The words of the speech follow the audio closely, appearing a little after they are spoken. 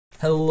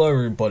Hello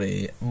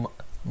everybody,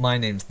 my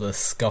name's the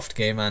Scuffed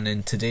Gamer, and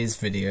in today's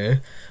video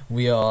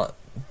we are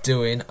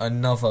doing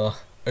another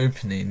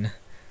opening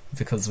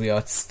because we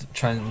are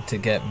trying to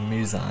get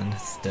Muzan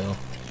still.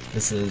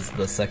 This is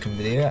the second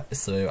video,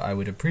 so I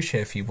would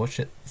appreciate if you watch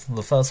it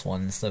the first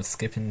one instead of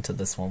skipping to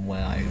this one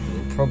where I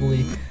will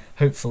probably,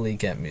 hopefully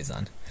get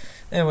Muzan.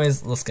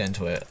 Anyways, let's get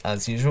into it.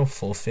 As usual,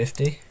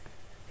 450.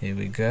 Here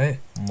we go.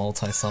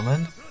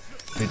 Multi-summon.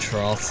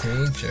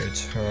 Bucciarati,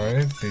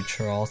 Jotaro,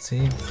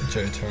 Bucciarati,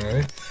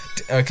 Jotaro.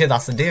 Okay,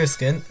 that's a deer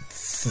skin.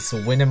 This is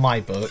a win in my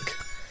book.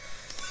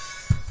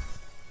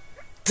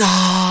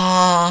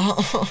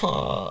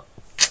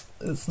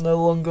 It's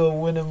no longer a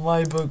win in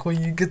my book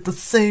when you get the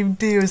same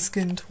deer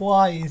skin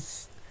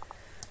twice.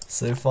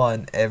 So far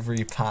in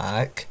every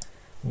pack,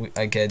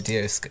 I get a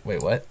deer skin.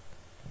 Wait, what?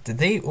 Did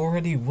they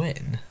already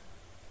win?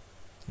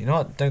 You know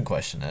what? Don't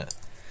question it.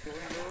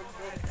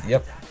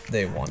 Yep,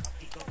 they won.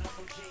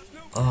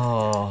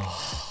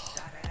 Oh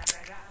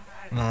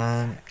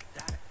man,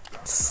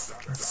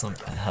 it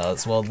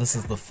hurts. Well, this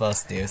is the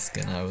first deer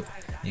skin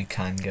you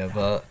can get,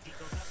 but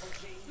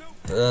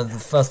the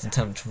first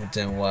attempt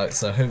didn't work,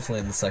 so hopefully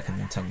in the second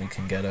attempt we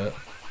can get it.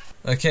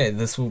 Okay,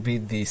 this will be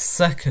the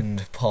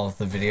second part of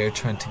the video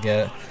trying to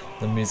get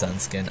the Muzan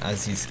skin.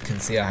 As you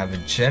can see, I have a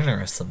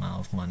generous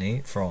amount of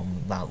money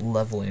from that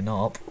leveling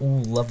up.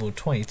 Ooh, level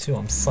 22,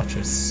 I'm such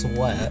a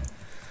sweat.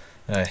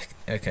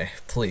 Okay,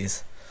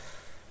 please.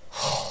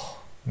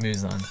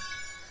 Muzan.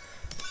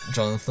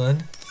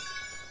 Jonathan.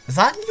 Is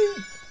that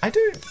new? I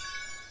don't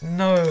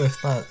know if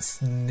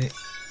that's new.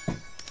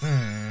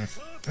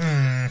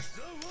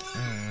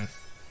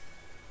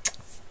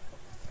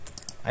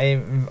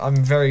 I'm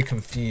very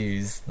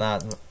confused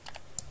that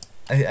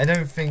I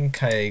don't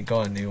think I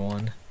got a new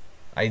one.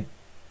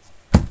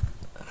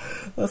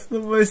 That's the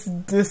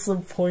most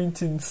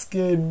disappointing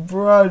skin,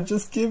 bro.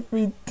 Just give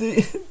me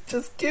the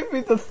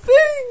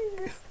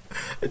thing.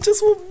 I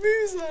just want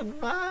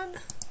Muzan, man.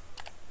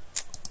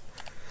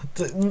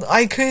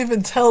 I couldn't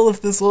even tell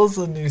if this was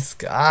a new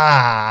skin.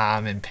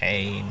 I'm in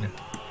pain.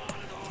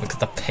 Look at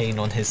the pain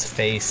on his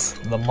face.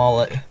 The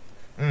mullet.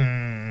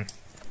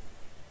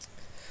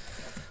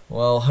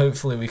 Well,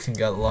 hopefully we can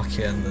get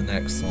luckier in the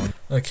next one.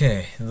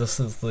 Okay, this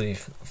is the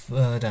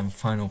third and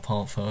final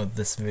part for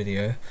this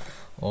video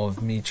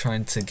of me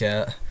trying to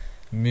get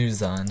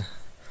Muzan.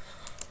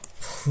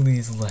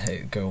 Please let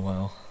it go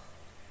well.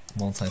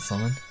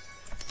 Multi-summon.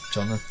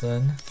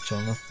 Jonathan,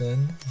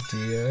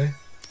 Dio.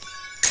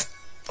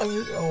 I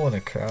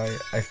wanna cry.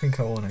 I think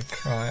I wanna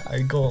cry.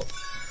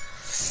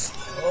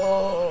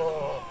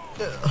 Oh,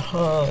 it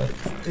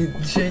hurts.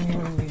 It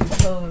genuinely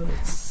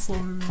hurts so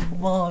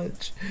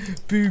much.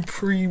 Boo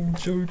Preem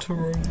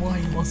Jotaro,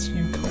 why must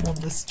you come on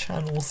this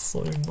channel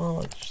so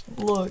much?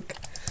 Look.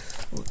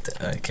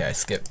 Okay, I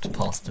skipped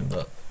past him,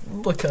 but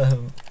look at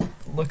him.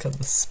 Look at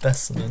the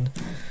specimen.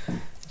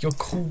 You're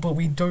cool, but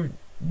we don't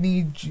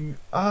need you.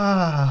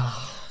 Man,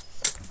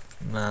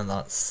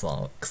 that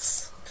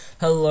sucks.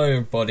 Hello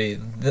everybody,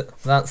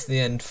 that's the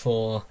end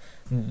for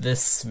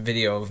this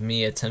video of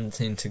me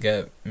attempting to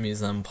get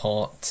Muzan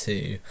part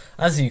 2.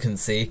 As you can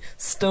see,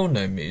 still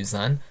no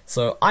Muzan,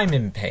 so I'm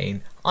in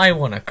pain, I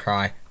wanna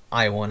cry,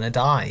 I wanna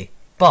die.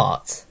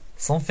 But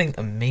something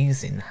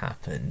amazing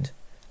happened.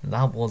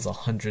 That was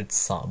 100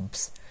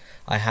 subs.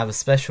 I have a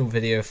special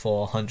video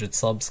for 100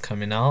 subs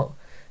coming out,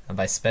 and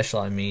by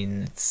special I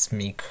mean it's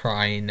me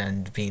crying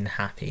and being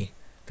happy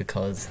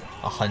because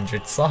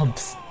 100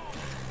 subs.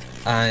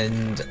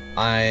 And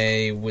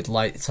I would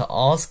like to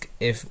ask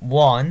if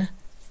 1,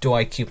 do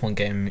I keep on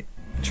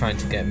trying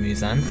to get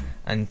Muzan,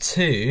 and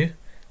 2,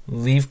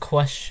 leave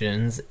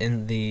questions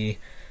in the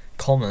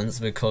comments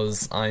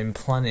because I'm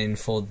planning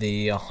for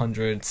the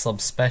 100 sub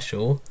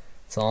special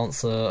to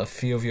answer a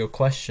few of your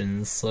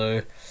questions.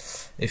 So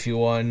if you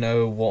want to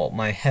know what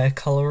my hair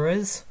color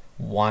is,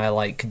 why I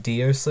like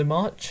Dio so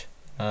much,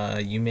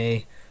 you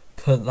may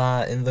put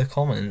that in the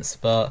comments.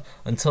 But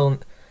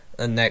until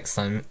next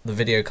time, the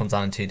video comes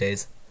out in 2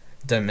 days.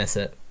 Don't miss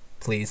it,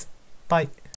 please. Bye.